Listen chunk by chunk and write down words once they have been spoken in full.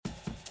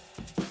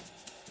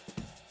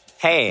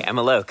Hey, I'm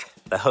Alok,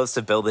 the host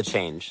of Build the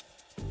Change,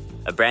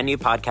 a brand new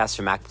podcast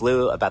from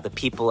MacBlue about the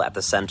people at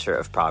the center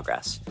of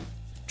progress.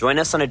 Join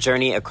us on a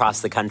journey across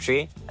the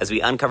country as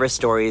we uncover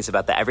stories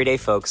about the everyday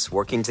folks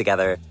working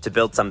together to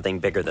build something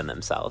bigger than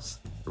themselves,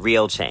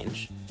 real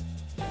change.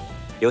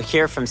 You'll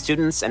hear from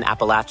students in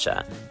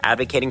Appalachia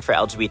advocating for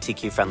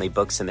LGBTQ-friendly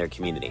books in their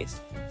communities,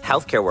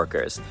 healthcare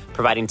workers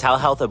providing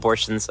telehealth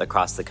abortions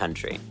across the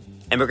country,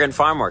 immigrant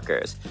farm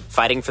workers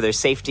fighting for their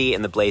safety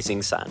in the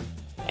blazing sun,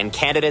 and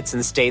candidates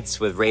in states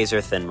with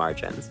razor-thin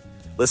margins.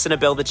 Listen to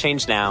Build the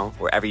Change now,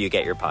 wherever you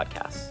get your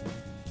podcasts.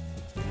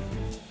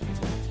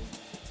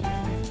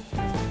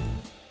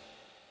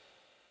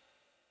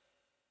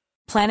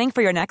 Planning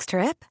for your next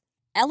trip?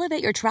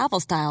 Elevate your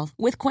travel style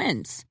with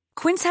Quince.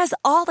 Quince has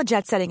all the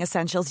jet-setting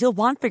essentials you'll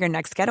want for your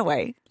next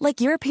getaway, like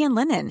European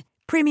linen,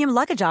 premium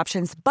luggage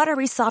options,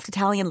 buttery soft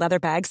Italian leather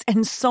bags,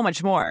 and so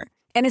much more.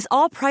 And is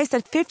all priced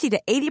at 50 to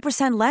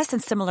 80% less than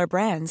similar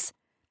brands.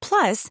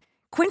 Plus,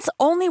 Quince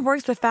only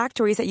works with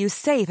factories that use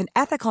safe and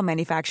ethical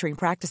manufacturing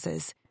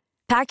practices.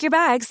 Pack your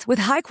bags with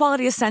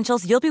high-quality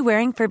essentials you'll be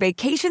wearing for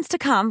vacations to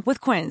come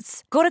with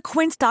Quince. Go to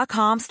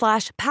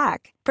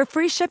quince.com/pack for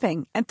free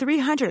shipping and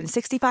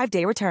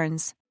 365-day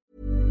returns.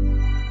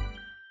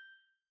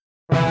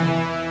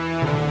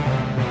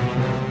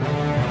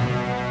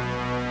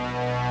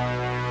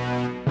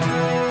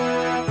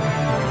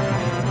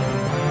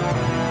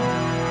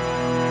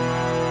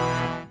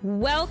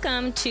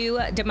 Welcome to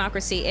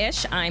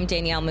Democracy-ish. I'm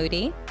Danielle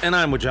Moody. And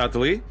I'm Wajat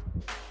Ali.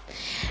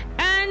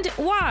 And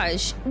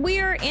Waj,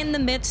 we're in the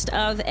midst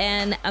of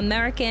an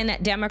American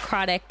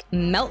Democratic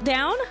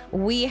meltdown.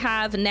 We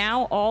have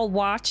now all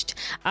watched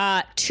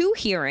two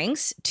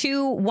hearings,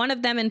 one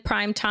of them in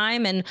prime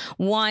time and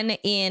one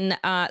in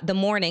the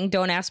morning.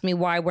 Don't ask me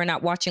why we're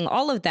not watching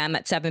all of them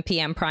at 7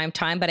 p.m. prime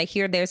time, but I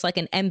hear there's like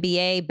an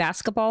NBA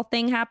basketball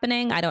thing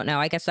happening. I don't know.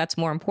 I guess that's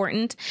more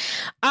important.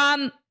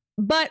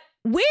 But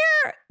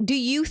where do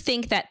you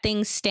think that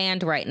things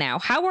stand right now?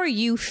 How are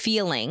you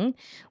feeling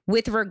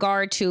with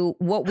regard to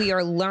what we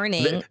are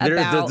learning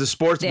about the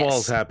sports this?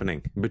 balls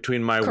happening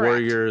between my Correct.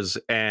 Warriors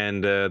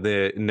and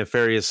the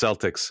nefarious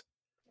Celtics?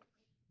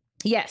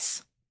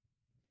 Yes.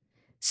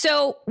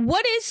 So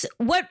what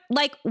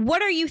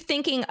are you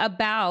thinking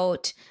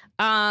about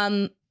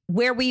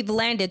where we've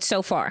landed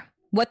so far?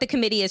 What the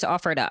committee has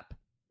offered up?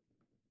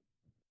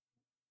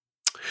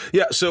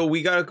 Yeah, so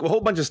we got a whole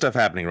bunch of stuff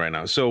happening right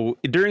now. So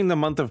during the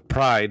month of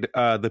Pride,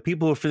 the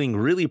people who are feeling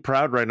really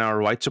proud right now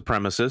are white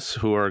supremacists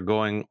who are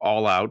going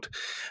all out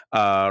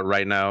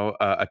right now,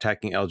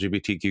 attacking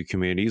LGBTQ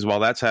communities.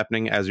 While that's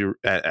happening, as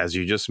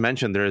you just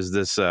mentioned, there is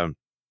this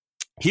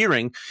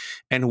hearing,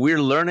 and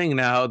we're learning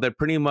now that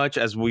pretty much,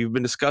 as we've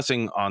been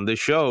discussing on the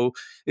show,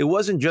 it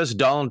wasn't just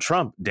Donald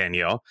Trump,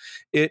 Danielle.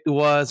 It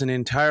was an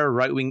entire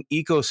right-wing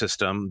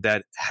ecosystem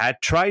that had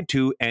tried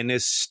to and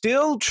is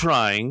still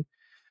trying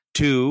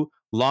to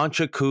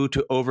launch a coup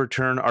to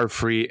overturn our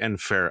free and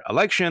fair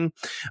election.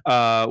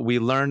 We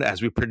learned,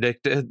 as we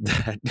predicted,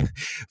 that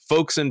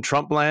folks in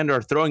Trump land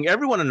are throwing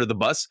everyone under the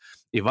bus.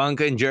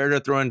 Ivanka and Jared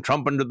are throwing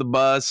Trump under the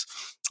bus.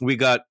 We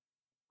got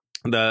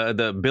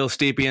the Bill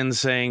Stapien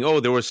saying, oh,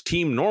 there was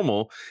Team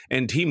Normal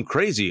and Team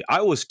Crazy.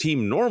 I was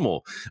Team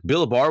Normal.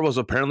 Bill Barr was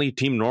apparently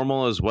Team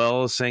Normal as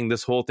well, saying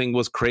this whole thing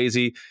was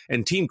crazy.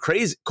 And Team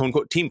Crazy, quote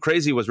unquote, Team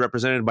Crazy was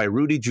represented by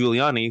Rudy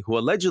Giuliani, who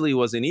allegedly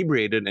was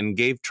inebriated and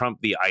gave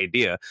Trump the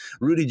idea.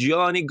 Rudy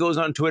Giuliani goes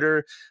on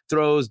Twitter,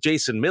 throws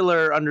Jason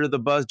Miller under the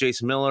bus.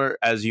 Jason Miller,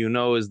 as you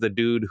know, is the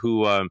dude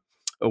who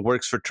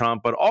works for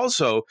Trump, but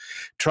also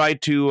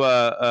tried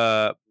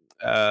to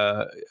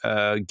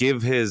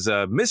give his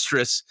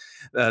mistress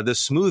the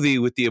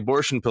smoothie with the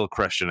abortion pill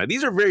question. Now,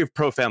 these are very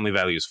pro-family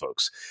values,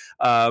 folks.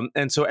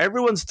 And so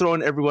everyone's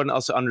throwing everyone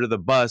else under the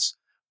bus.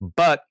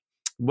 But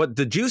what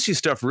the juicy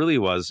stuff really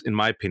was, in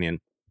my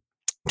opinion,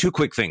 two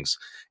quick things,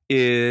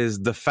 is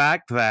the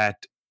fact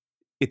that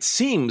it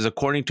seems,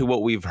 according to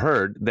what we've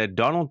heard, that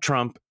Donald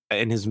Trump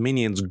and his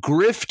minions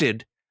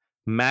grifted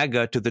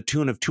MAGA to the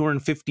tune of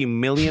 $250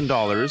 million.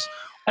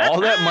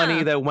 All that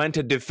money that went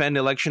to defend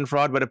election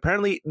fraud, but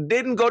apparently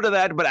didn't go to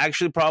that, but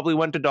actually probably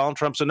went to Donald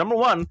Trump. So number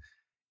one,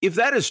 if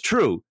that is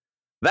true,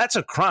 that's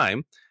a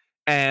crime.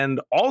 And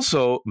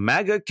also,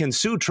 MAGA can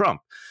sue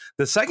Trump.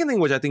 The second thing,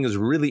 which I think is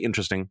really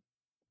interesting,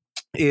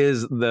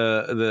 is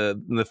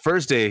the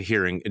first day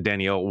hearing,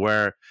 Danielle,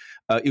 where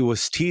it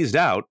was teased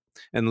out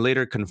and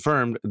later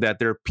confirmed that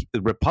there are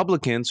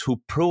Republicans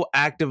who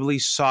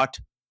proactively sought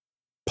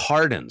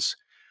pardons.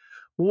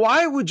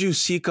 Why would you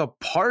seek a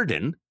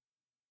pardon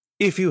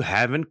if you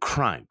haven't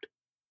crimed?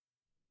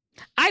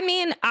 I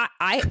mean,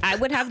 I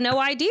would have no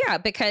idea,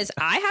 because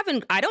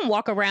I don't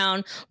walk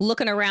around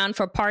looking around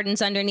for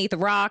pardons underneath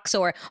rocks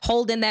or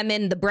holding them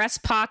in the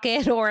breast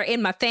pocket or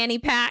in my fanny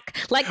pack.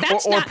 Like,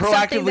 that's or not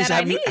something proactively that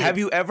I need. Have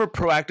you ever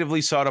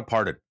proactively sought a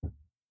pardon?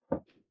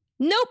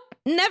 Nope,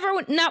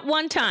 never, not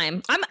one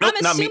time. I'm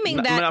assuming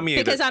that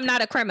because I'm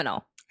not a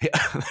criminal.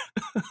 Yeah.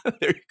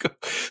 There you go.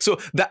 So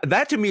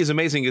that to me is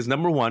amazing. Is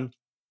number one,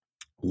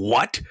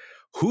 what?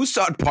 who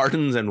sought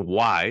pardons and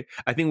why?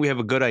 I think we have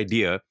a good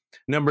idea.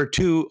 Number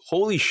two,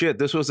 holy shit,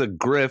 this was a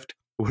grift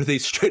where they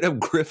straight up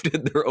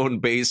grifted their own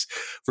base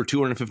for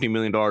 $250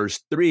 million.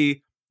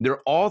 Three,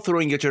 they're all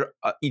throwing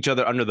each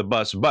other under the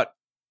bus. But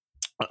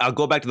I'll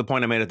go back to the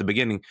point I made at the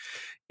beginning,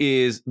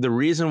 is the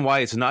reason why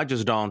it's not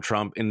just Donald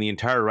Trump in the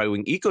entire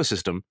right-wing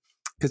ecosystem,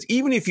 because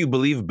even if you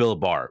believe Bill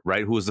Barr,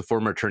 right, who was the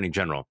former attorney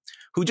general,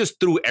 who just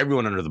threw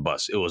everyone under the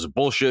bus. It was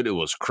bullshit. It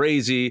was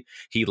crazy.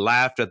 He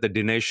laughed at the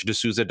Dinesh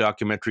D'Souza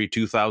documentary,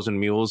 2,000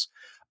 Mules.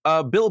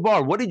 Bill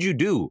Barr, what did you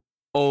do?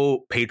 Oh,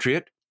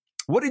 patriot.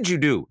 What did you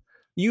do?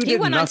 You did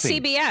went nothing.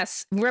 on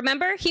CBS.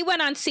 Remember? He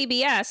went on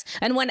CBS.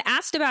 And when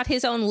asked about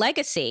his own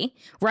legacy,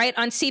 right,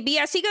 on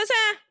CBS, he goes,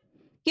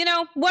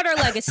 what are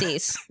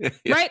legacies,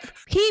 Yeah. right?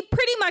 He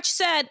pretty much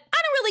said, I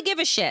don't really give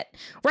a shit,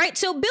 right?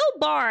 So Bill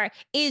Barr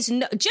is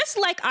just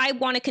like I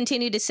want to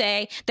continue to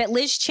say that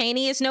Liz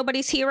Cheney is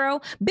nobody's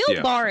hero.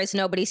 Bill Barr is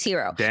nobody's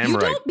hero. Damn you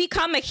right. don't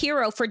become a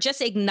hero for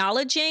just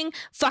acknowledging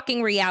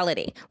fucking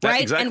reality,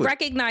 right? Exactly. And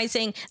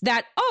recognizing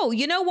that, oh,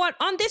 you know what?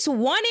 On this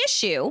one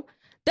issue,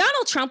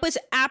 Donald Trump was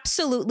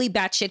absolutely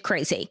batshit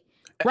crazy.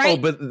 Right.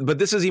 Oh, but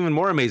this is even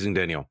more amazing,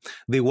 Daniel.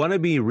 They want to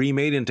be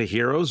remade into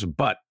heroes,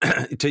 but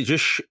to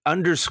just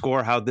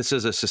underscore how this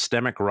is a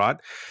systemic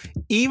rot,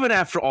 even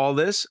after all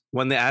this,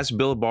 when they asked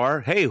Bill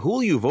Barr, hey, who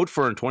will you vote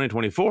for in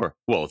 2024?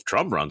 Well, if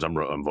Trump runs, I'm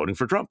voting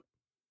for Trump.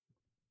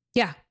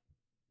 Yeah.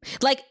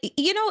 Like,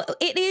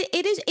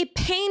 it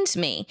pains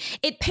me.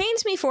 It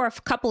pains me for a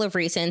couple of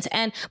reasons.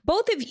 And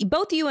both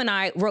you and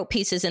I wrote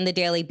pieces in the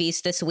Daily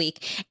Beast this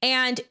week.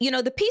 And,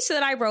 the piece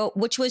that I wrote,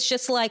 which was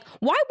just like,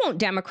 why won't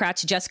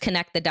Democrats just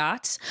connect the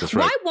dots? That's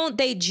right. Why won't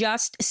they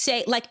just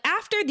say, like,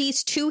 after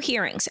these two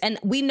hearings, and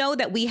we know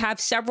that we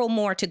have several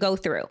more to go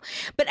through,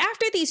 but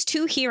after these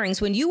two hearings,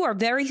 when you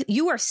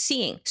are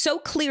seeing so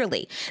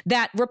clearly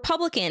that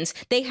Republicans,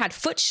 they had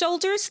foot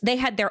soldiers, they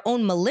had their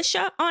own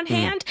militia on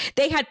hand,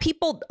 they had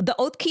people, the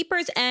Oath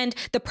Keepers and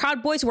the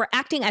Proud Boys were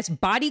acting as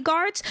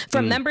bodyguards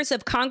for members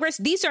of Congress.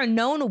 These are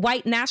known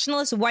white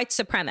nationalists, white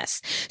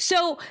supremacists.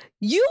 So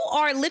you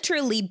are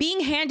literally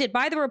being handed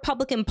by the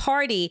Republican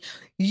Party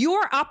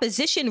your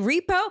opposition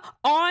repo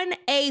on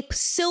a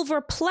silver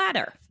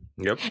platter.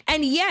 Yep.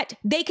 And yet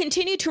they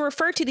continue to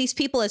refer to these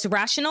people as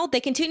rational.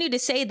 They continue to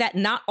say that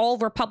not all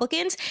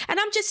Republicans. And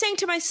I'm just saying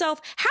to myself,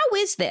 how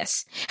is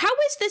this? How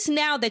is this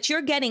now that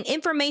you're getting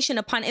information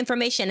upon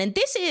information? And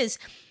this is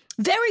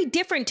very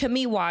different to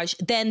me, Waj,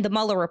 than the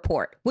Mueller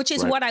report, which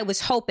is what I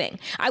was hoping.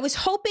 I was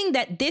hoping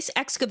that this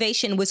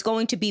excavation was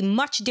going to be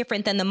much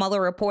different than the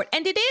Mueller report,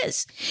 and it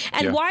is.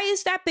 And why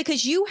is that?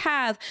 Because you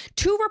have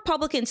two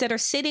Republicans that are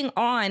sitting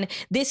on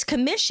this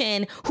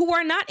commission who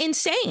are not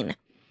insane,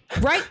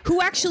 right?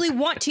 Who actually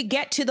want to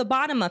get to the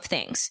bottom of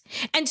things.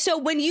 And so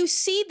when you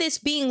see this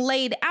being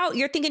laid out,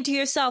 you're thinking to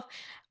yourself,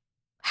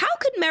 how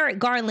could Merrick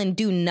Garland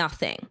do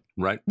nothing?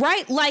 Right.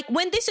 Like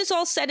when this is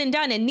all said and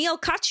done, and Neil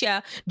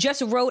Katyal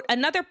just wrote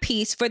another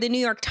piece for the New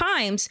York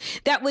Times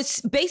that was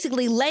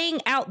basically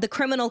laying out the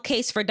criminal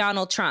case for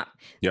Donald Trump.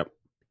 Yep.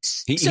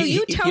 He's like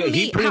Neil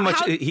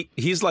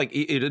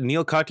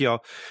Katyal.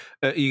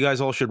 You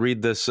guys all should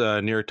read this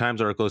New York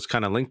Times article. It's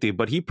kind of lengthy,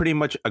 but he pretty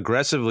much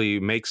aggressively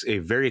makes a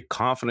very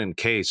confident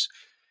case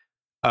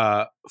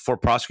for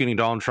prosecuting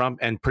Donald Trump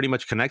and pretty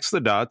much connects the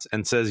dots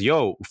and says,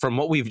 yo, from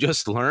what we've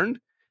just learned,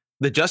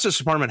 the Justice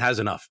Department has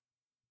enough.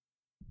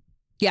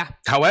 Yeah.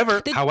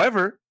 However,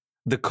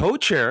 the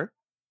co-chair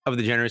of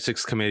the January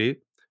 6th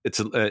committee,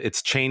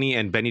 it's Cheney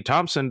and Benny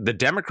Thompson, the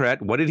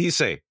Democrat. What did he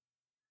say?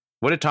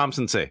 What did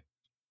Thompson say?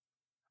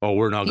 Oh,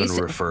 we're not going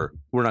to refer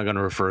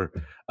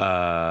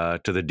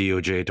to the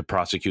DOJ to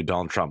prosecute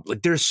Donald Trump.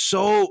 Like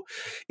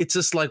it's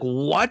just like,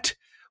 what?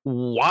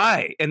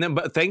 Why? And then,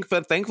 but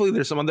thankfully,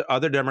 there's some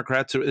other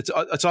Democrats who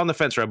it's on the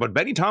fence, right? But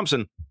Benny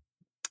Thompson,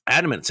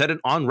 adamant, said it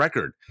on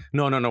record.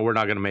 No, we're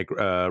not going to make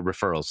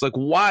referrals. Like,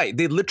 why?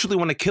 They literally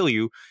want to kill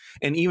you.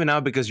 And even now,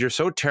 because you're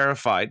so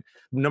terrified,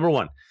 number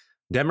one,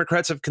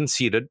 Democrats have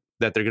conceded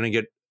that they're going to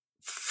get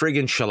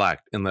friggin'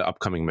 shellacked in the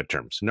upcoming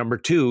midterms. Number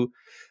two,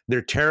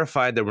 they're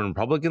terrified that when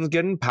Republicans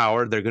get in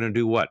power, they're going to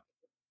do what?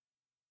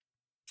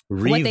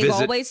 What they've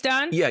always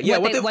done? Yeah.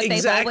 What they've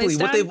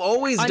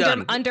always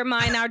done.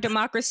 Undermine our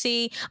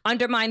democracy,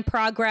 undermine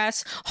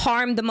progress,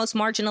 harm the most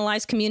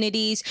marginalized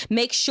communities,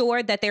 make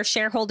sure that their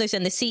shareholders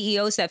and the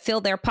CEOs that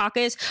fill their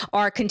pockets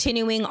are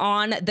continuing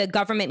on the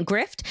government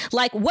grift.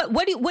 Like, what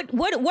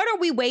are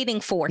we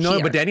waiting for here?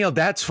 No, but Danielle,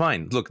 that's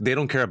fine. Look, they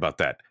don't care about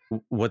that.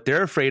 What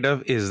they're afraid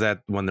of is that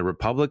when the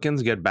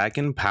Republicans get back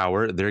in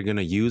power, they're going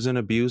to use and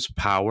abuse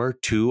power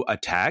to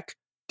attack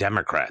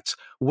Democrats,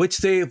 which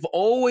they've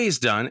always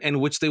done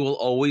and which they will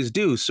always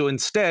do. So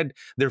instead,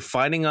 they're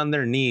fighting on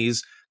their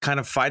knees,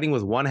 kind of fighting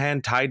with one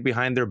hand tied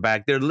behind their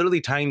back. They're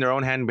literally tying their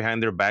own hand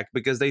behind their back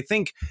because they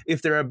think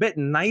if they're a bit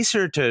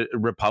nicer to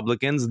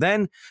Republicans,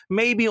 then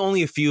maybe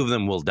only a few of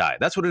them will die.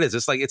 That's what it is.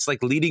 It's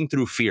like leading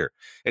through fear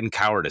and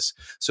cowardice.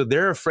 So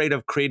they're afraid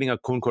of creating a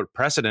quote unquote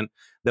precedent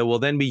that will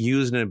then be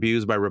used and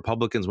abused by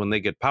Republicans when they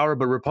get power.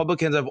 But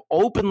Republicans have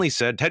openly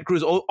said, Ted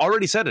Cruz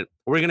already said it,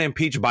 we're going to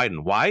impeach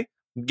Biden. Why?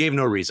 gave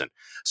no reason.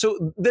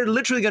 So they're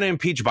literally going to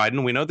impeach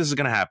Biden. We know this is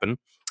going to happen.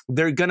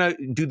 They're going to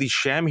do these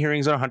sham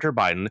hearings on Hunter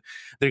Biden.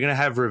 They're going to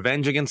have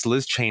revenge against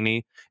Liz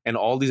Cheney and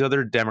all these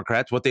other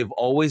Democrats, what they've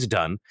always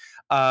done.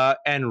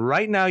 And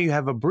right now you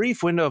have a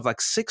brief window of like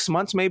 6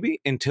 months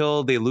maybe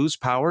until they lose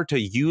power to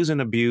use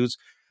and abuse,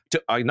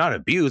 to not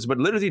abuse, but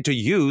literally to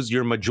use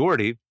your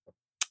majority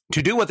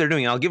to do what they're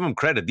doing. I'll give them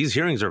credit. These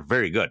hearings are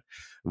very good.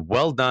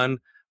 Well done.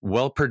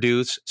 Well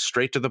produced,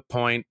 straight to the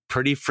point,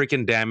 pretty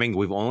freaking damning.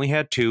 We've only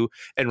had 2.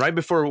 And right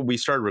before we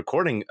started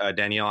recording,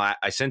 Danielle,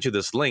 I sent you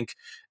this link,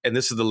 and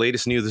this is the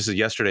latest news. This is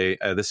yesterday.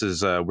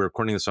 We're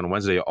recording this on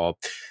Wednesday,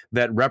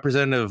 that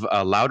Representative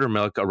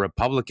Loudermilk, a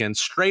Republican,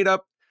 straight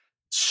up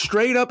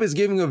is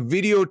giving a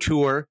video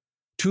tour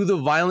to the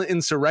violent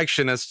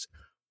insurrectionists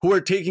who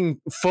are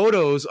taking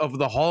photos of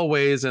the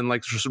hallways and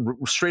like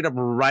straight up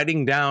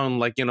writing down,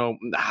 like,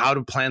 how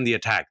to plan the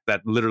attack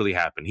that literally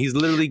happened. He's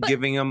literally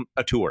giving them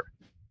a tour.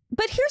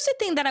 But here's the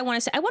thing that I want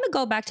to say. I want to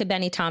go back to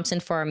Benny Thompson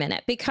for a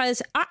minute,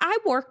 because I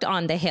worked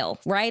on the Hill,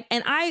 right?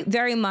 And I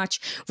very much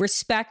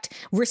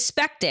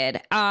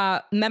respected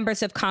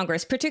members of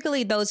Congress,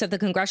 particularly those of the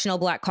Congressional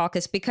Black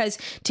Caucus, because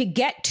to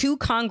get to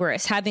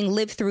Congress, having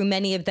lived through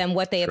many of them,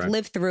 what they have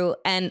lived through,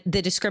 and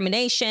the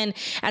discrimination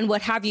and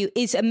what have you,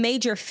 is a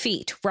major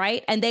feat,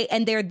 right? And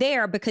they're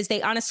there because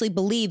they honestly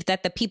believe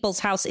that the people's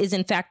house is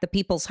in fact the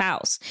people's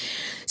house.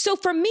 So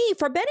for me,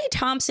 for Benny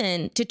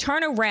Thompson to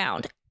turn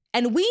around,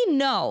 and we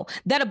know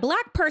that a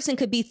black person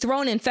could be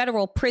thrown in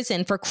federal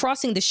prison for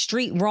crossing the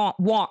street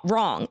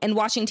wrong in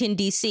Washington,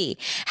 D.C.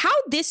 How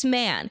this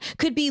man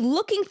could be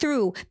looking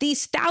through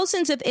these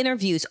thousands of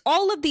interviews,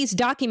 all of these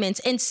documents,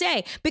 and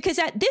say, because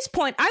at this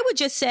point, I would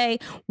just say,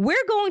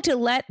 we're going to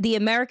let the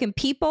American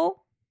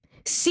people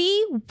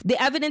see the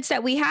evidence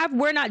that we have.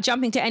 We're not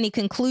jumping to any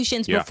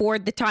conclusions before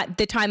the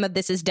time of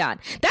this is done.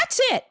 That's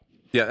it.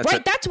 Yeah,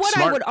 that's what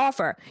I would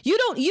offer. You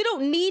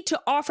don't need to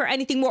offer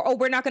anything more. Oh,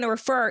 we're not going to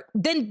refer.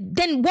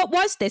 Then what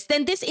was this?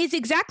 Then this is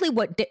exactly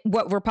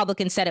what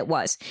Republicans said it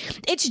was.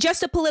 It's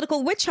just a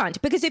political witch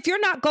hunt. Because if you're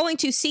not going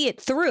to see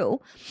it through,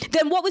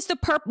 then what's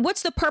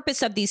the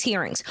purpose of these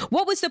hearings?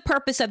 What was the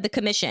purpose of the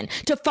commission?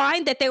 To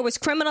find that there was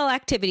criminal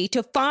activity,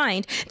 to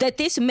find that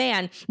this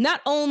man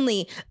not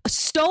only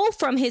stole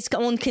from his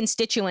own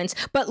constituents,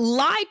 but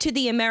lied to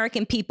the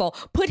American people,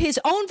 put his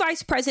own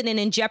vice president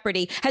in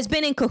jeopardy, has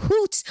been in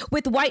cahoots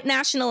with white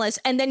nationalists,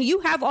 and then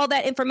you have all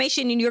that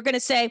information and you're going to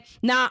say,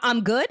 nah,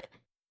 I'm good?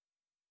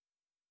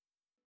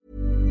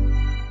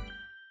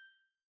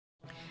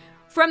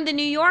 From The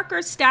New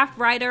Yorker staff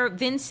writer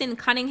Vincent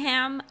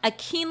Cunningham, a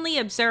keenly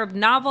observed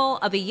novel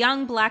of a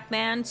young black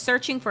man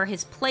searching for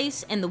his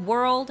place in the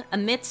world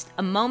amidst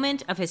a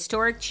moment of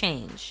historic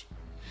change.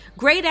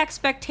 Great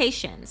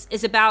Expectations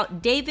is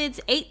about David's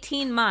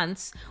 18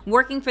 months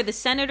working for the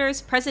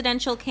senator's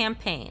presidential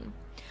campaign.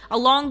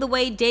 Along the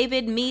way,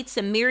 David meets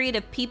a myriad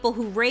of people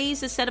who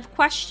raise a set of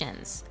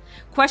questions.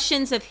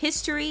 Questions of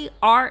history,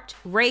 art,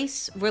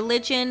 race,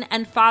 religion,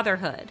 and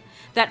fatherhood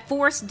that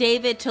force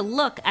David to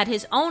look at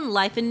his own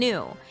life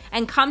anew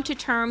and come to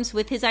terms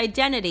with his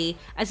identity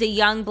as a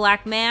young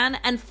black man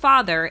and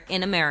father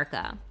in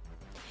America.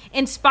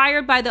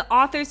 Inspired by the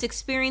author's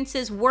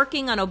experiences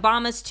working on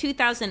Obama's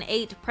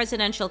 2008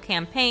 presidential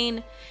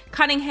campaign,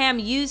 Cunningham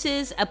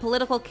uses a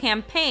political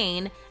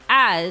campaign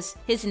as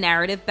his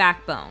narrative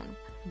backbone.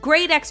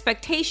 Great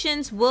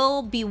Expectations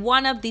will be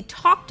one of the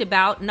talked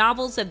about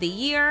novels of the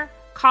year,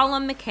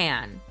 Colum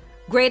McCann.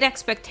 Great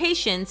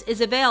Expectations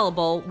is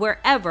available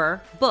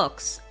wherever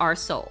books are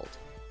sold.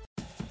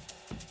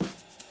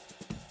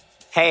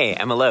 Hey,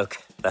 I'm Alok,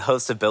 the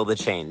host of Build the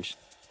Change,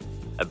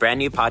 a brand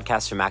new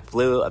podcast from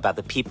MacBlue about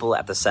the people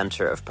at the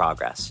center of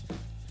progress.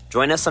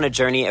 Join us on a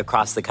journey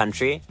across the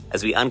country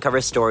as we uncover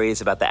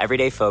stories about the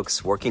everyday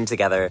folks working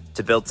together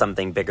to build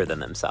something bigger than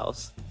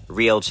themselves.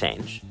 Real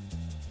change.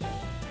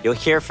 You'll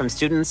hear from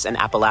students in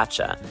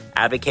Appalachia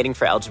advocating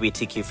for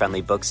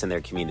LGBTQ-friendly books in their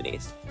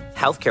communities,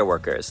 healthcare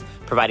workers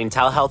providing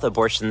telehealth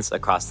abortions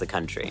across the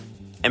country,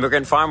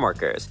 immigrant farm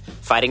workers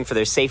fighting for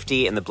their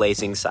safety in the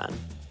blazing sun,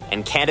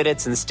 and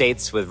candidates in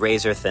states with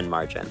razor-thin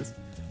margins.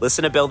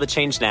 Listen to Build the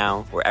Change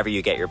now, wherever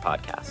you get your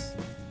podcasts.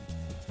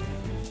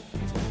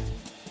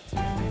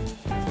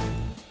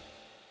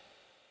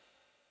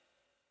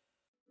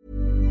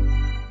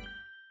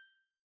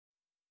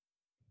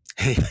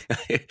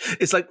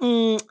 It's like,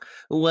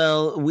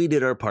 well, we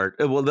did our part.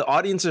 Well, the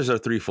audiences are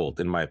threefold,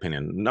 in my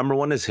opinion. Number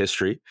one is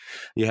history.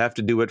 You have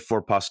to do it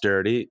for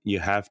posterity. You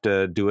have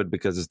to do it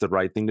because it's the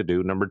right thing to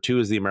do. Number two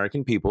is the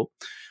American people.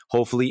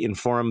 Hopefully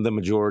inform the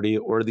majority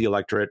or the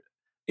electorate.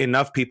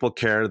 Enough people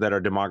care that our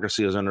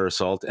democracy is under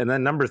assault. And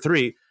then number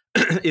three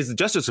is the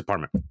Justice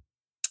Department.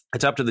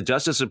 It's up to the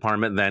Justice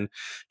Department then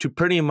to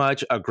pretty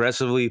much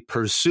aggressively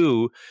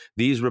pursue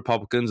these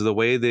Republicans the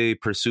way they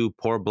pursue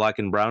poor black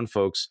and brown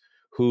folks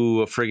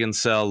who friggin'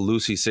 sell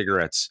Lucy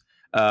cigarettes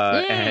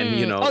and,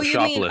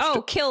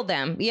 shoplift. Kill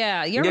them.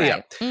 Yeah, you're right.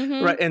 Yeah.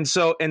 Mm-hmm. Right. And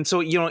so,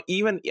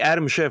 even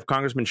Adam Schiff,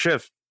 Congressman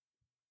Schiff,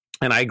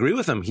 And I agree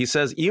with him. He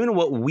says, even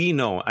what we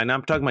know, and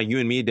I'm talking about you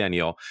and me,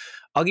 Danielle,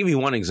 I'll give you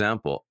one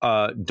example.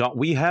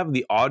 We have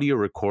the audio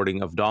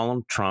recording of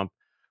Donald Trump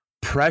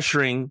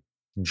pressuring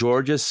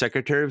Georgia's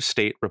Secretary of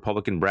State,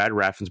 Republican Brad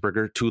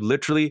Raffensperger, to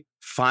literally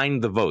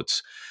find the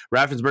votes.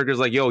 Raffensperger's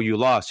like, yo, you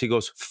lost. He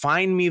goes,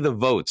 find me the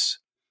votes.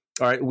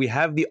 All right, we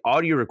have the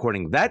audio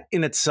recording. That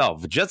in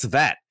itself, just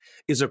that,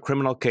 is a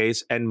criminal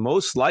case. And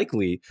most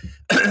likely,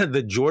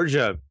 the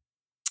Georgia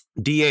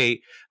DA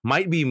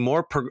might be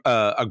more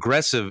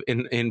aggressive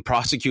in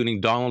prosecuting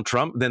Donald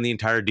Trump than the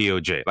entire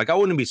DOJ. Like, I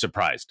wouldn't be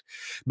surprised,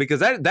 because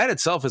that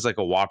itself is like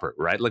a whopper,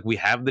 right? Like, we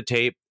have the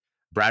tape.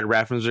 Brad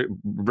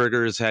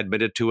Raffensperger has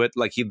admitted to it.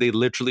 Like, they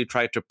literally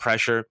tried to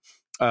pressure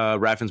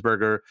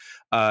Raffensperger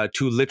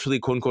to literally,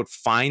 quote unquote,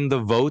 find the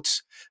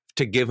votes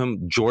to give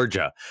him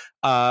Georgia.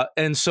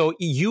 And so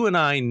you and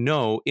I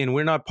know, and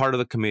we're not part of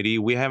the committee.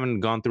 We haven't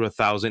gone through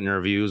 1,000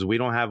 interviews. We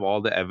don't have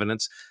all the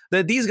evidence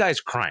that these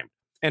guys crime.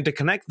 And to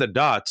connect the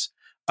dots,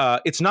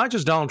 it's not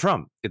just Donald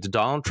Trump. It's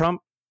Donald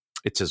Trump.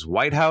 It's his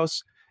White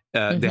House.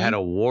 They had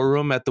a war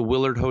room at the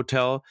Willard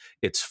Hotel.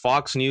 It's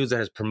Fox News that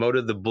has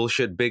promoted the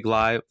bullshit big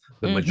lie.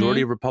 The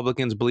majority of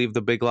Republicans believe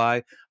the big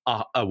lie.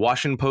 A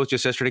Washington Post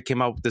just yesterday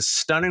came out with this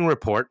stunning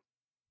report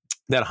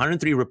that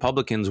 103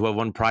 Republicans who have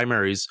won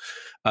primaries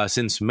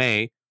since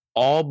May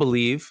all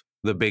believe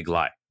the big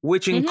lie,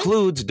 which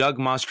includes Doug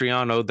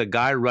Mastriano, the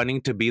guy running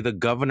to be the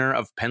governor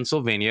of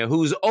Pennsylvania,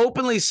 who's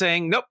openly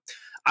saying, nope,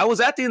 I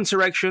was at the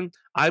insurrection.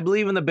 I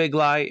believe in the big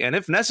lie. And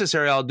if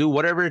necessary, I'll do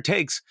whatever it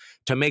takes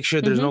to make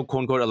sure there's no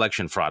quote unquote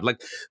election fraud.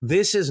 Like,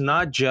 this is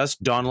not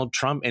just Donald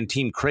Trump and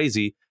Team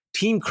Crazy.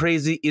 Team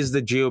Crazy is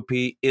the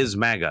GOP, is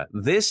MAGA.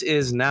 This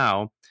is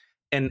now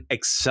an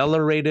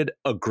accelerated,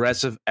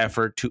 aggressive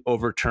effort to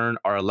overturn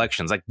our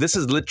elections. Like, this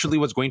is literally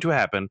what's going to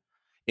happen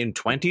in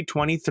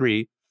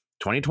 2023,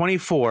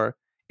 2024,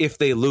 if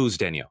they lose,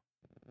 Danielle.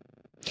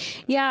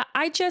 Yeah,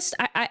 I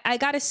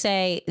got to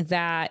say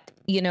that,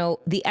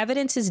 the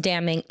evidence is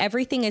damning.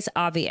 Everything is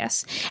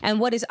obvious. And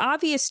what is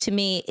obvious to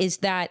me is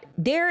that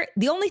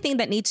the only thing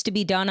that needs to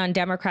be done on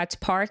Democrats'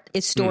 part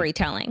is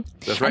storytelling.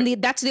 That's right.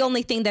 And that's the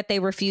only thing that they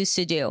refuse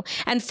to do.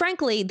 And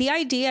frankly, the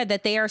idea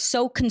that they are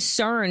so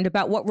concerned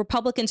about what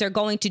Republicans are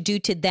going to do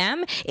to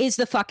them is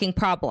the fucking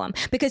problem.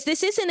 Because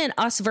this isn't an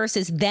us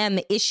versus them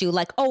issue.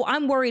 Like, oh,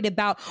 I'm worried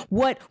about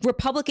what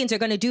Republicans are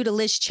going to do to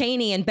Liz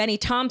Cheney and Benny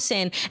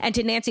Thompson and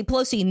to Nancy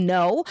Pelosi.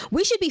 No,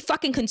 we should be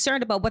fucking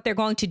concerned about what they're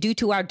going to do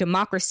to our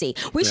democracy.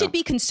 We should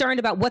be concerned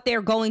about what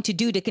they're going to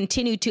do to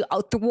continue to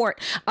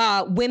thwart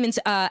women's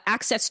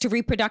access to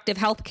reproductive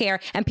health care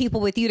and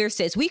people with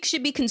uteruses. We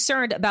should be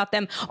concerned about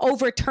them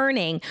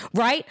overturning,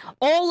 right,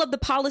 all of the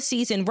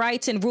policies and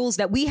rights and rules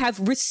that we have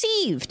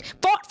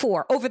fought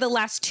for over the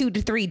last 2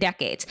 to 3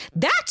 decades.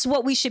 That's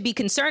what we should be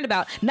concerned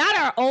about, not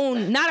our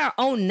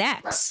own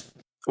necks.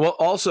 Well,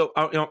 also,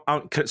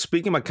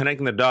 speaking about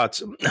connecting the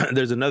dots,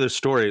 there's another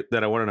story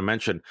that I wanted to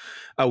mention.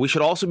 We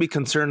should also be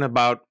concerned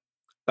about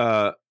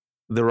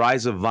the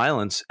rise of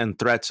violence and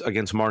threats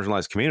against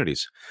marginalized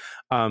communities.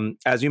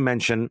 As you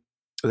mentioned,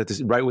 that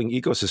this right-wing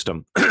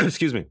ecosystem,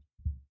 excuse me,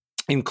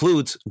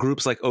 includes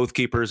groups like Oath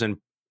Keepers and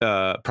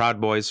Proud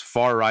Boys,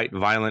 far-right,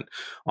 violent,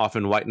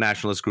 often white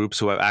nationalist groups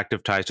who have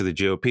active ties to the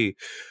GOP.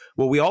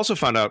 What we also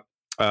found out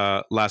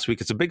last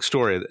week, it's a big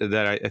story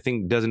that I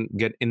think doesn't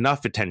get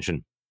enough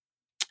attention,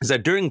 is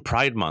that during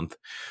Pride Month,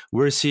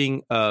 we're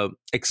seeing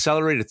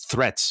accelerated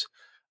threats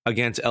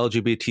against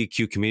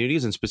LGBTQ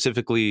communities and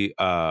specifically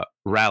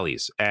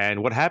rallies.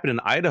 And what happened in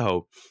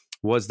Idaho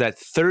was that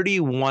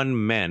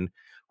 31 men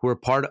who were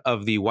part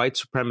of the white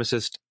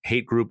supremacist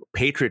hate group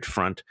Patriot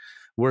Front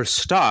were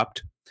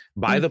stopped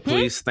by the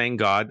police. Thank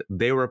God.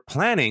 They were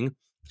planning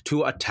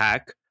to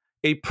attack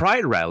a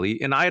pride rally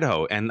in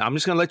Idaho. And I'm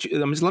just going to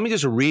let me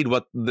just read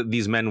what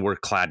these men were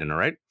clad in. All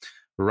right.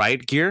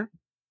 Riot gear,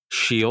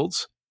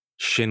 shields,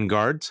 shin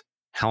guards,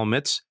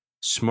 helmets,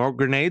 smoke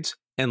grenades,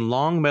 and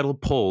long metal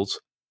poles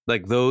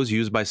like those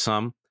used by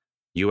some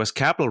U.S.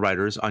 Capitol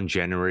rioters on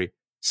January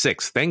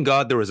 6th. Thank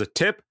God there was a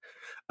tip.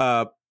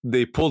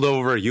 They pulled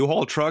over a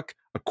U-Haul truck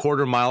a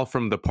quarter mile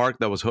from the park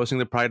that was hosting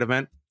the Pride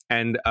event,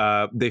 and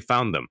they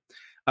found them.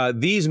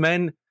 These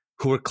men,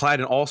 who were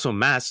clad in also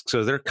masks,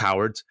 so they're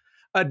cowards,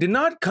 did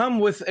not come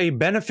with a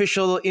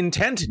beneficial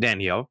intent,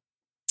 Danielle.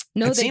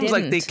 No, it seems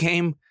like they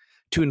came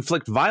to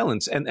inflict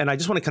violence. And I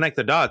just want to connect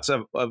the dots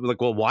of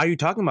like, well, why are you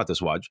talking about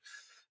this, Waj?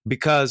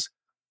 Because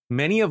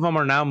many of them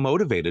are now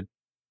motivated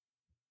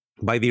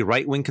by the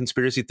right-wing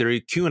conspiracy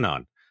theory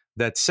QAnon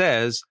that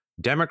says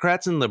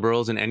Democrats and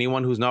liberals and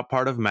anyone who's not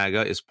part of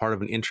MAGA is part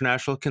of an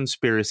international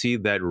conspiracy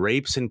that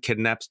rapes and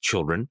kidnaps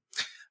children.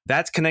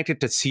 That's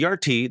connected to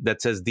CRT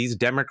that says these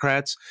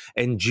Democrats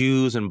and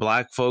Jews and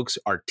black folks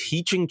are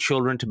teaching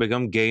children to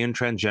become gay and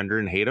transgender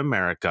and hate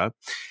America.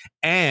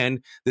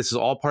 And this is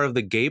all part of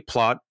the gay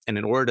plot. And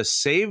in order to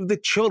save the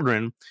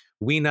children,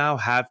 we now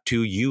have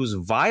to use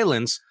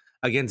violence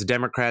against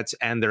Democrats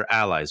and their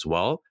allies.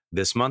 Well,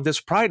 this month is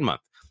Pride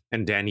Month.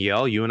 And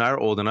Danielle, you and I are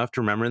old enough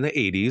to remember in the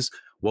 80s,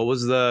 what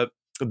was the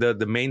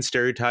main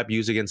stereotype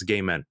used against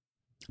gay men?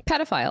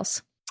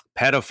 Pedophiles.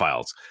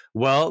 pedophiles.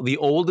 Well, the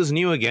old is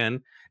new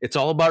again. It's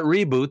all about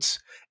reboots.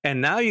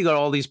 And now you got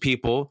all these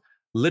people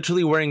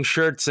literally wearing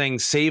shirts saying,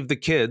 save the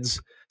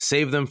kids,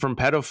 save them from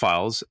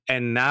pedophiles.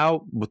 And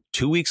now with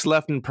 2 weeks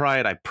left in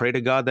Pride, I pray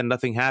to God that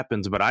nothing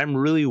happens. But I'm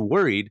really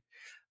worried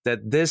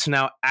that this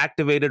now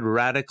activated,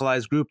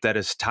 radicalized group that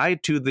is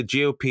tied to the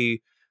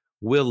GOP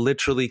will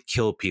literally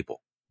kill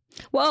people.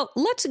 Well,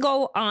 let's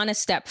go on a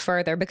step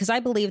further, because I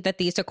believe that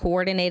these are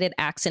coordinated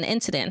acts and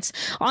incidents.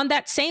 On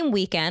that same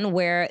weekend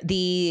where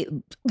the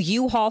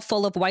U-Haul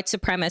full of white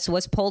supremacists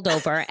was pulled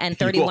over and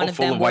 31 of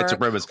them were arrested.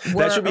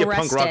 That should be a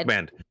punk rock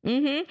band.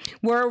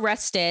 Were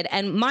arrested.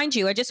 And mind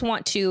you, I just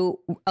want to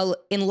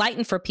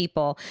enlighten for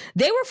people,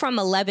 they were from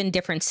 11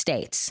 different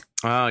states.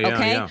 Oh, yeah,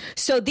 okay. Yeah.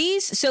 So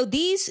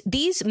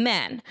these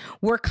men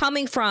were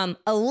coming from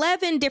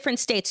 11 different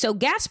states. So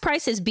gas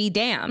prices be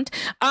damned.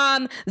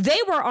 They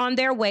were on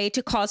their way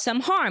to cause some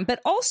harm. But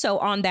also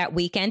on that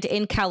weekend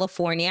in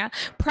California,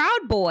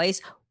 Proud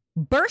Boys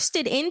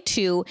bursted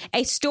into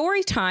a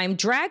storytime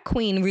drag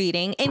queen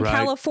reading in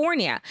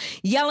California,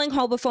 yelling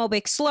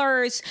homophobic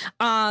slurs,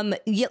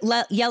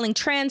 yelling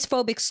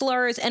transphobic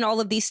slurs, and all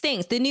of these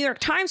things. The New York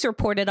Times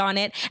reported on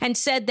it and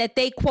said that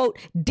they, quote,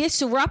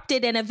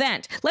 disrupted an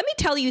event. Let me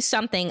tell you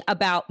something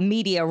about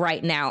media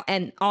right now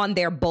and on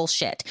their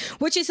bullshit,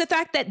 which is the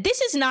fact that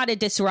this is not a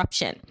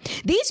disruption.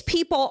 These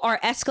people are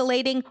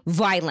escalating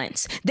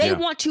violence. They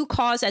want to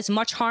cause as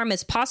much harm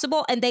as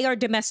possible, and they are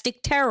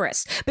domestic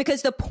terrorists,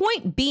 because the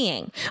point being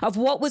of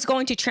what was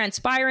going to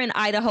transpire in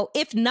Idaho,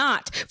 if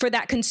not for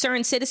that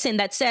concerned citizen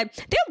that said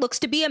there looks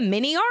to be a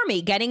mini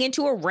army getting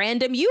into a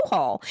random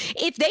U-Haul.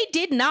 If they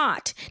did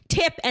not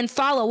tip and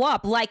follow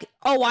up like,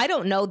 oh, I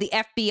don't know, the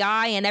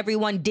FBI and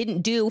everyone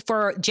didn't do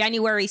for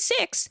January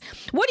 6th,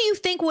 what do you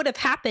think would have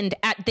happened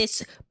at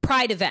this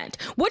Pride event?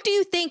 What do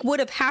you think would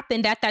have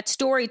happened at that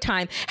story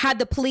time had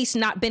the police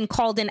not been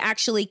called and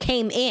actually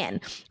came in,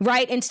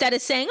 right? Instead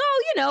of saying,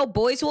 oh, you know,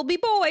 boys will be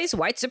boys,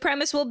 white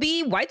supremacists will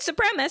be white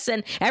supremacists,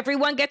 and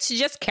everyone gets to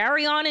just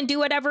carry on and do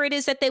whatever it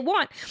is that they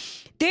want.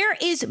 There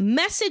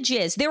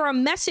are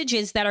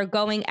messages that are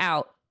going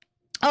out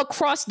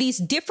across these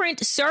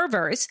different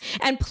servers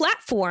and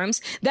platforms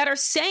that are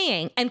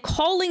saying and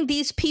calling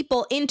these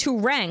people into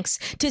ranks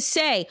to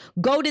say,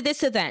 go to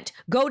this event,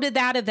 go to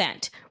that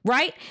event,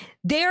 right?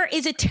 There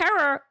is a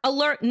terror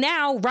alert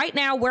right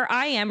now where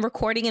I am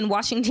recording in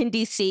Washington,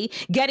 D.C.,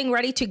 getting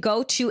ready to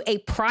go to a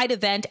Pride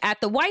event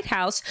at the White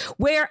House,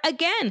 where,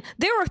 again,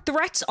 there are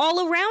threats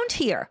all around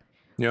here.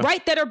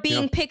 Right, that are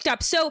being picked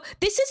up. So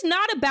this is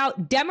not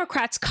about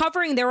Democrats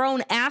covering their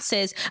own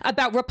asses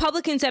about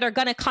Republicans that are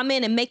going to come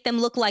in and make them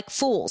look like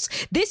fools.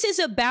 This is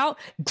about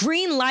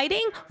green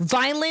lighting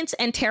violence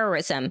and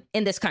terrorism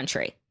in this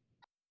country.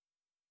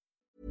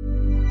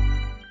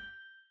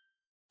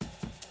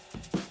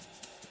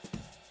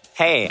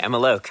 Hey, I'm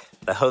Alok,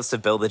 the host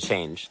of Build the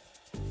Change,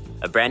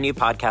 a brand new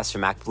podcast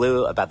from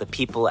MacBlue about the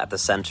people at the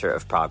center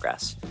of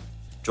progress.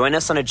 Join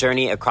us on a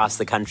journey across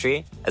the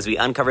country as we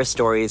uncover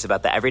stories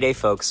about the everyday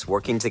folks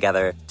working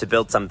together to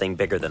build something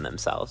bigger than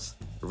themselves.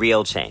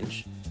 Real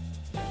change.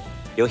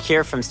 You'll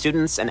hear from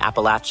students in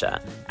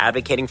Appalachia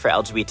advocating for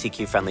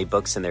LGBTQ-friendly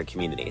books in their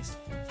communities,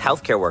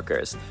 healthcare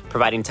workers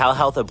providing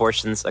telehealth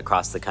abortions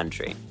across the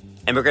country,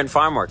 immigrant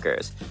farm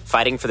workers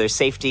fighting for their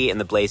safety in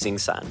the blazing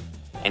sun,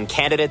 and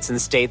candidates in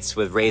states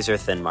with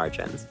razor-thin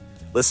margins.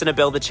 Listen to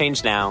Build the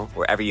Change now,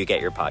 wherever you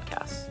get your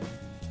podcasts.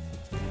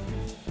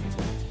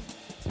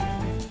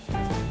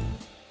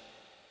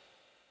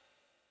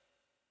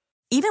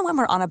 Even when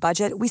we're on a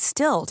budget, we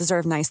still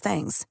deserve nice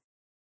things.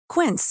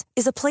 Quince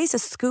is a place to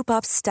scoop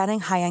up stunning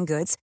high-end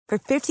goods for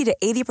 50 to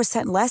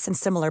 80% less than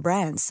similar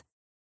brands.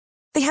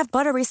 They have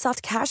buttery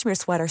soft cashmere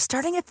sweaters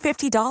starting at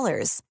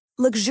 $50,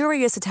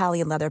 luxurious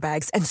Italian leather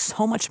bags, and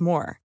so much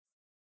more.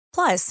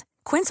 Plus,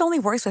 Quince only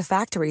works with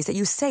factories that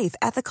use safe,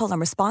 ethical, and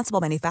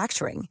responsible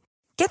manufacturing.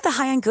 Get the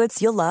high-end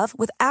goods you'll love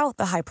without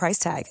the high price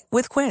tag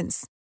with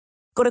Quince.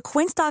 Go to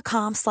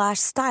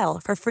quince.com/style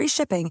for free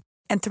shipping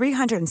and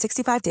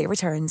 365-day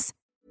returns.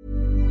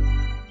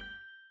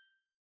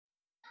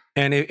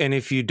 And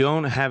if you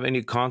don't have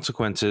any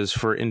consequences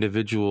for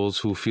individuals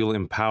who feel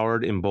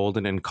empowered,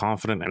 emboldened, and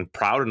confident and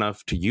proud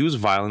enough to use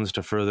violence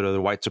to further their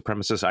white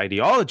supremacist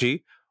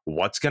ideology,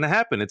 what's going to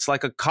happen? It's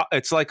like a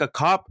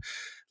cop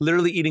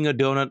literally eating a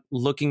donut,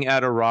 looking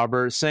at a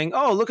robber, saying,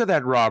 "Oh, look at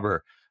that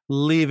robber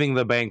leaving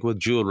the bank with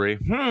jewelry.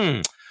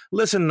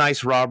 Listen,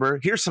 nice robber,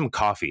 here's some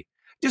coffee.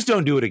 Just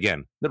don't do it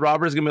again." The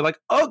robber is going to be like,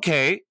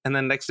 okay. And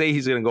then next day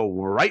he's going to go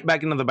right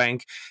back into the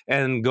bank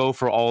and go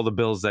for all the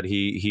bills that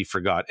he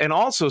forgot. And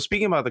also,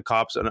 speaking about the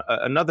cops,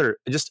 another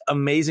just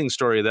amazing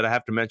story that I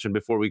have to mention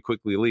before we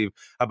quickly leave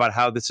about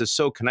how this is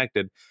so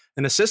connected.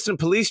 An assistant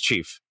police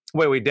chief.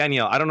 Wait,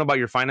 Danielle, I don't know about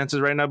your finances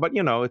right now, but,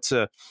 you know, it's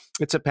a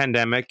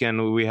pandemic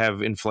and we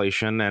have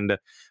inflation and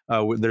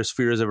there's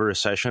fears of a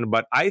recession.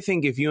 But I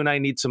think if you and I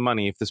need some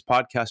money, if this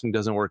podcasting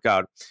doesn't work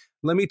out,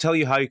 let me tell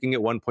you how you can get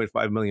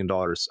 $1.5 million.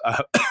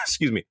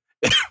 Excuse me.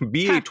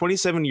 Be a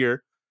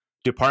 27-year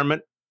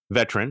department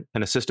veteran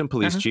and assistant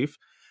police chief.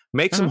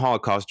 Make some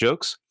Holocaust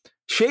jokes.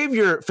 shave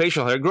your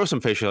facial hair, grow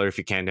some facial hair if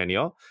you can,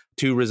 Danielle,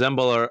 to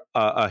resemble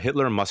a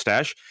Hitler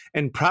mustache,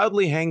 and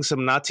proudly hang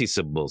some Nazi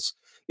symbols.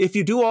 If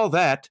you do all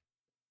that,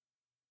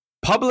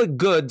 public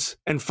goods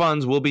and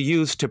funds will be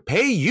used to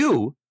pay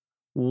you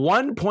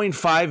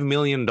 $1.5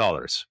 million.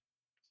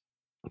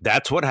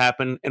 That's what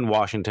happened in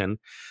Washington.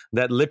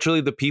 That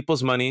literally the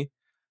people's money,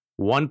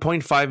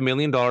 $1.5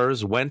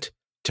 million, went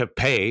to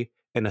pay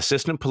an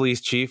assistant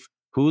police chief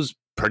who's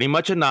pretty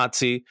much a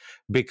Nazi,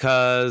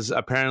 because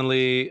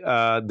apparently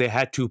they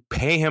had to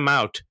pay him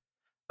out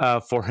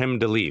for him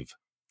to leave.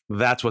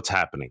 That's what's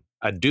happening.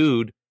 A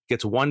dude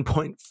gets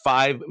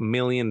 $1.5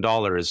 million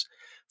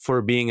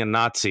for being a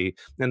Nazi,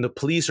 and the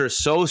police are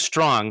so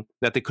strong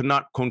that they could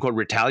not, quote unquote,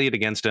 retaliate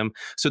against him.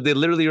 So they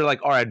literally are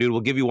like, all right, dude,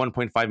 we'll give you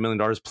 $1.5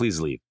 million. Please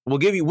leave. We'll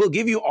give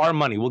you our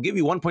money. We'll give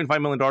you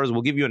 $1.5 million.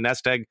 We'll give you a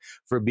nest egg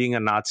for being a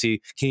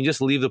Nazi. Can you just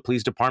leave the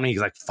police department?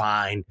 He's like,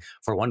 fine,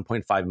 for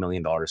 $1.5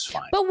 million,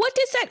 fine. But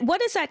what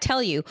does that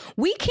tell you?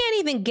 We can't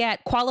even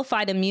get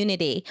qualified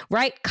immunity,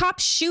 right?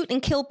 Cops shoot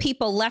and kill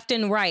people left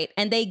and right,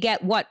 and they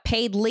get what?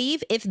 Paid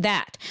leave, if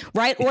that,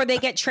 right? Or they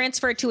get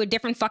transferred to a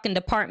different fucking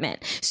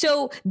department.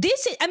 So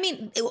this is, I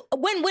mean,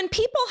 when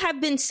people have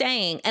been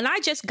saying, and I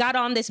just got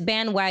on this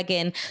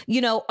bandwagon,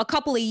 a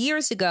couple of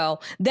years ago,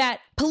 that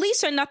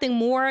police are nothing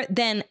more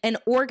than an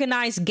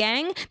organized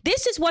gang.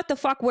 This is what the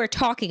fuck we're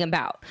talking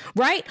about,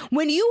 right?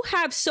 When you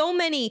have so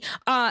many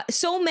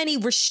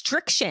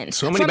restrictions,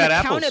 so many bad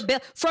apples,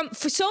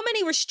 so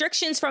many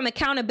restrictions from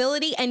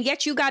accountability, and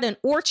yet you got an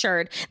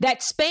orchard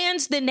that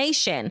spans the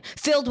nation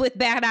filled with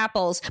bad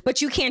apples,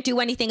 but you can't do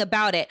anything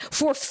about it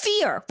for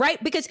fear,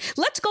 right? Because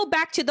let's go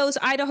back to those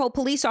Idaho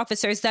police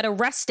officers that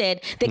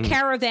arrested the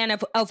caravan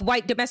of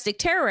white domestic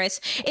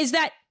terrorists. Is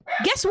that,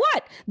 guess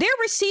what? They're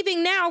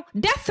receiving now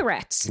death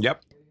threats.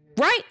 Yep.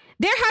 Right?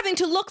 They're having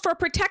to look for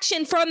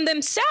protection from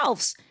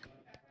themselves.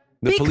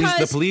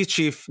 The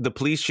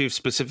police chief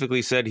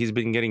specifically said he's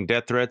been getting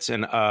death threats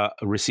and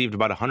received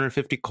about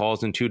 150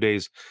 calls in 2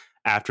 days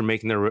after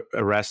making their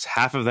arrests.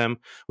 Half of them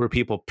were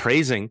people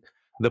praising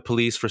the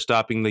police for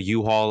stopping the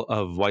U-Haul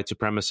of white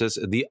supremacists.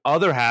 The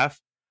other half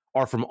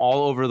are from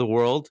all over the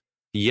world,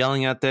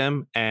 yelling at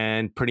them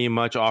and pretty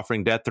much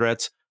offering death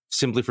threats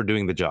simply for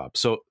doing the job.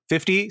 So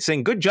 50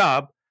 saying good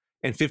job,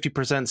 and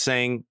 50%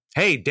 saying,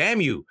 hey,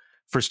 damn you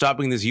for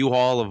stopping this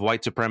U-Haul of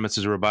white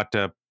supremacists who are about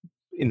to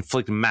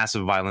inflict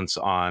massive violence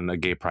on a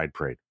gay pride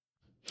parade.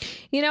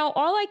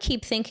 All I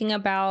keep thinking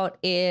about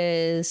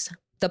is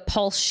the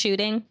Pulse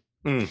shooting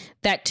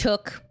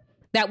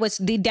that was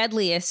the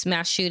deadliest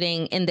mass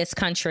shooting in this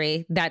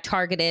country that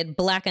targeted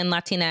Black and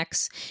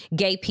Latinx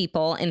gay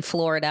people in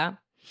Florida,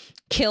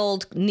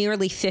 killed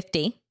nearly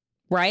 50.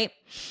 Right?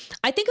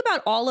 I think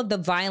about all of the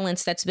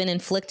violence that's been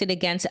inflicted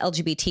against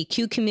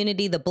LGBTQ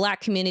community, the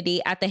Black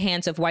community at the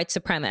hands of white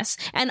supremacists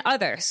and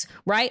others,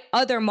 right?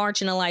 Other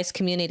marginalized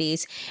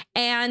communities.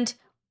 And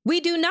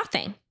we do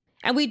nothing.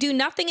 And we do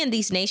nothing in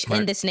this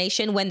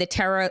nation when the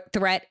terror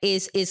threat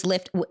is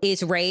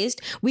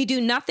raised. We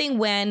do nothing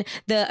when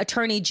the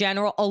Attorney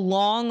General,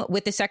 along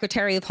with the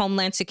Secretary of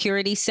Homeland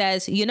Security,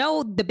 says,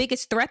 the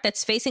biggest threat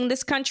that's facing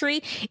this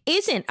country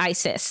isn't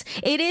ISIS.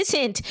 It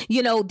isn't,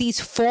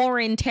 these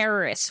foreign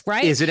terrorists,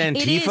 right? Is it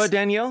Antifa,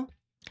 Danielle?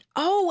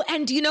 Oh,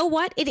 and you know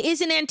what? It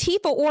isn't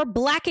Antifa or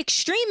Black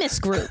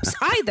extremist groups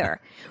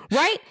either,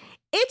 right?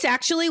 It's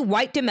actually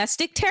white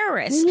domestic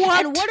terrorists.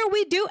 What? And what are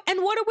we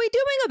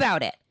doing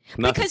about it?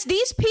 Nothing. Because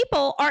these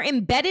people are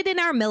embedded in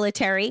our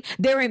military,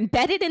 they're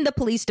embedded in the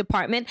police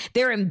department,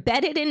 they're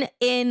embedded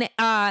in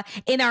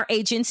our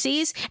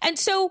agencies, and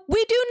so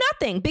we do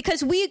nothing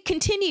because we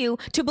continue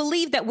to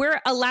believe that we're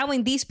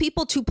allowing these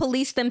people to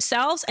police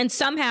themselves, and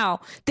somehow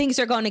things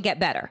are going to get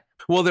better.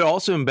 Well, they're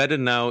also embedded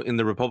now in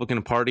the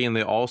Republican Party, and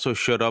they also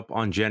showed up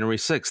on January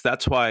 6th.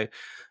 That's why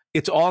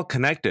it's all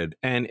connected.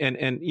 And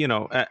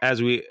as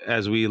we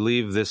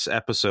leave this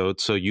episode,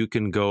 so you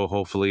can go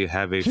hopefully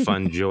have a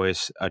fun,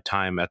 joyous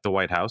time at the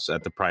White House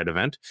at the Pride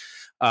event.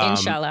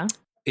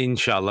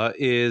 Inshallah,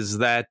 is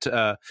that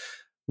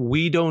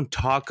we don't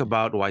talk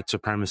about white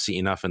supremacy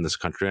enough in this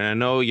country. And I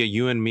know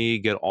you and me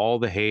get all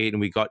the hate,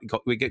 and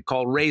we get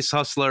called race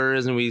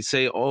hustlers, and we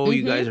say,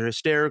 you guys are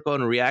hysterical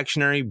and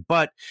reactionary,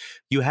 but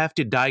you have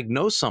to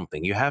diagnose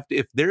something. You have to,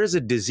 if there is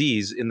a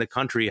disease in the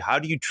country, how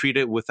do you treat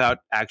it without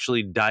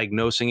actually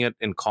diagnosing it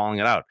and calling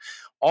it out?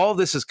 All of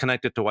this is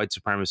connected to white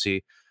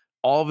supremacy.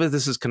 All of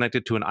this is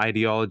connected to an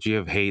ideology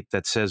of hate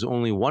that says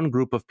only one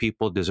group of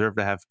people deserve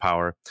to have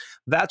power.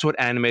 That's what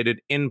animated,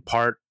 in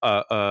part,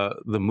 the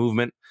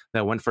movement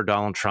that went for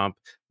Donald Trump.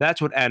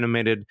 That's what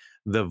animated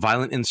the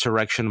violent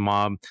insurrection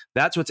mob.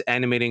 That's what's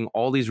animating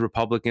all these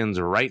Republicans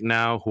right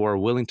now who are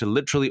willing to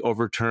literally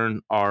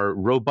overturn our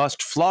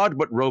robust, flawed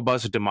but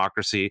robust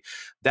democracy.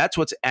 That's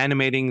what's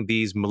animating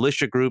these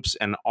militia groups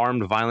and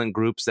armed violent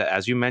groups that,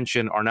 as you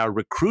mentioned, are now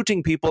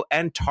recruiting people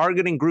and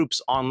targeting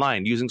groups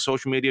online, using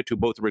social media to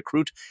both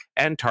recruit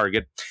and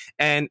target.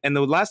 And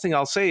the last thing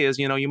I'll say is,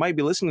 you might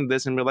be listening to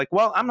this and be like,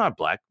 well, I'm not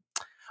Black,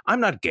 I'm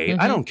not gay,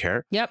 I don't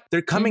care. Yep.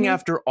 They're coming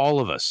after all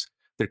of us.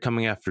 They're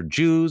coming after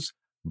Jews,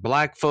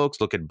 Black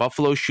folks, look at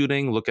Buffalo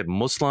shooting, look at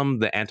Muslim,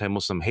 the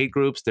anti-Muslim hate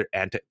groups. They're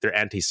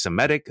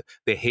anti-Semitic.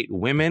 They hate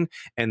women.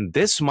 And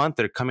this month,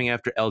 they're coming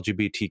after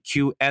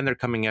LGBTQ and they're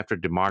coming after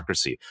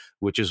democracy,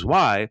 which is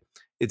why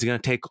it's going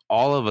to take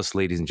all of us,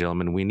 ladies and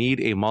gentlemen. We need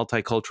a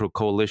multicultural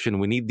coalition.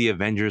 We need the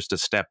Avengers to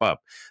step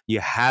up. You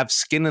have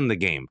skin in the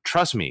game.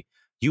 Trust me,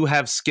 you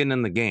have skin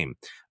in the game.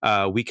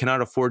 We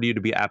cannot afford you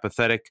to be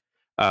apathetic.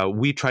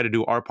 We try to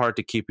do our part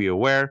to keep you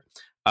aware.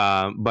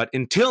 But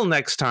until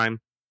next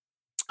time,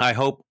 I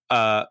hope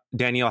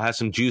Danielle has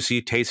some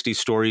juicy, tasty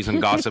stories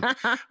and gossip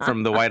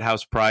from the White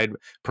House Pride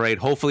Parade.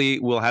 Hopefully,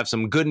 we'll have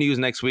some good news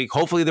next week.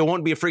 Hopefully, there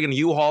won't be a friggin'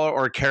 U-Haul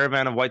or a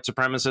caravan of white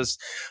supremacists.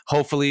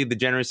 Hopefully, the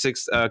January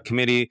 6th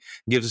committee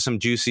gives us some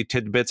juicy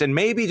tidbits. And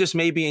maybe, just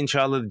maybe,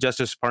 inshallah, the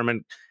Justice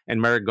Department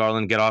and Merrick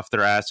Garland get off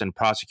their ass and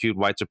prosecute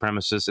white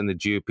supremacists in the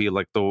GOP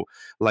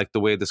like the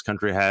way this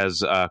country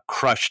has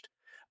crushed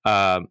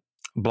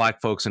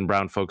Black folks and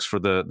brown folks for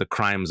the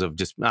crimes of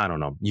just, I don't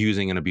know,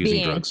 using and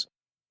abusing drugs.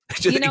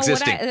 You know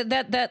existing.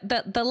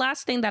 The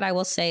last thing that I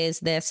will say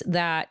is this,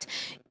 that,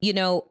 you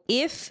know,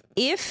 if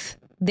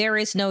there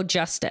is no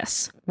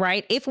justice,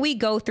 right? If we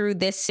go through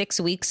this 6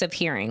 weeks of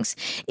hearings,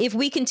 if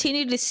we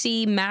continue to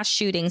see mass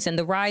shootings and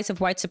the rise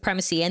of white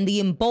supremacy and the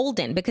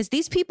emboldened, because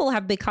these people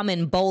have become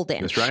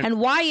emboldened. That's right. And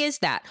why is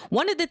that?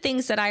 One of the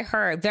things that I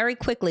heard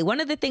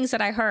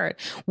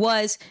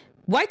was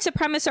white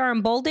supremacists are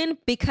emboldened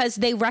because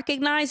they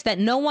recognize that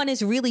no one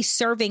is really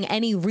serving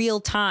any real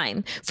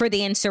time for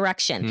the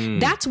insurrection.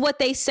 That's what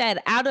they said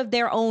out of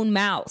their own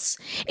mouths,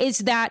 is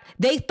that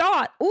they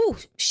thought, ooh,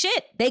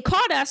 shit, they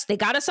caught us. They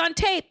got us on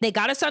tape. They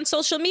got us on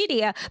social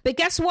media. But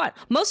guess what?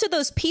 Most of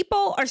those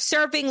people are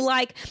serving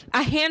like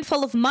a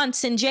handful of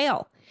months in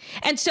jail.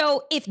 And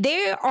so if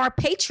there are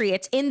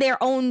patriots in their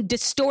own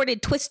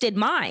distorted, twisted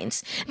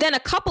minds, then a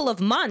couple of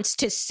months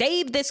to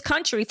save this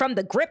country from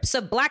the grips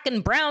of black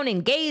and brown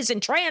and gays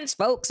and trans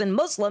folks and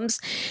Muslims,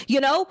 you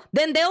know,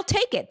 then they'll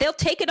take it. They'll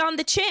take it on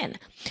the chin.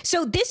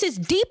 So this is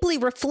deeply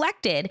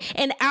reflected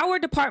in our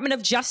Department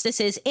of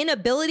Justice's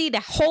inability to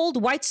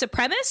hold white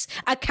supremacists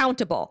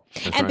accountable.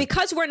 And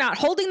because we're not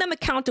holding them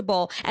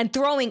accountable and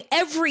throwing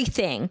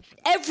everything,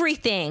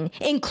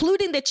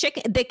 including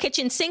the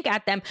kitchen sink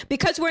at them,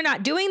 because we're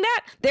not doing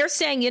that, they're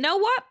saying, you know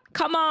what?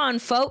 Come on,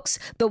 folks.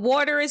 The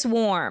water is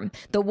warm.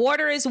 The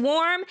water is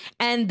warm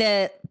and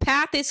the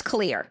path is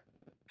clear.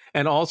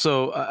 And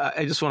also,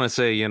 I just want to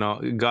say, you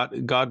know,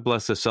 God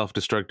bless the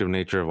self-destructive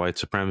nature of white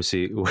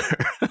supremacy, where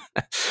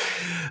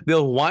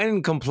they'll whine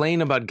and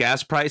complain about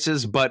gas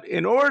prices, but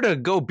in order to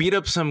go beat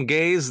up some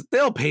gays,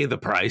 they'll pay the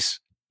price.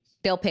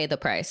 They'll pay the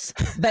price,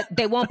 but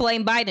they won't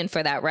blame Biden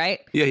for that, right?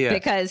 Yeah.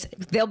 Because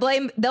they'll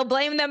blame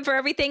them for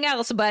everything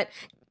else, but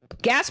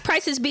gas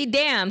prices be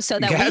damned. So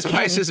that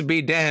prices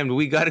be damned.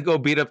 We got to go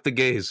beat up the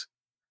gays.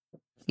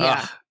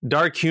 Yeah.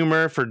 Dark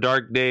humor for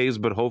dark days,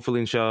 but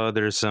hopefully, inshallah,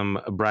 there's some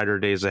brighter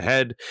days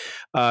ahead.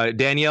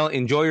 Danielle,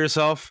 enjoy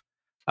yourself.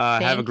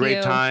 Have a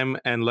great time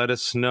and let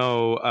us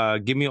know.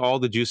 Give me all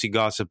the juicy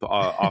gossip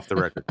off the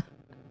record.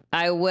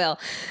 I will.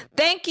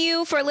 Thank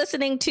you for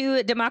listening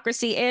to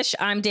Democracy-ish.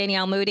 I'm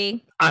Danielle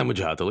Moody. I'm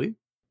Wajahat Ali.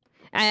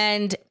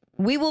 And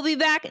we will be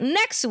back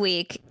next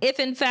week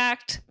if, in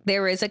fact,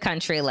 there is a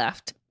country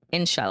left.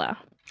 Inshallah.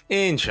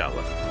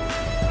 Inshallah.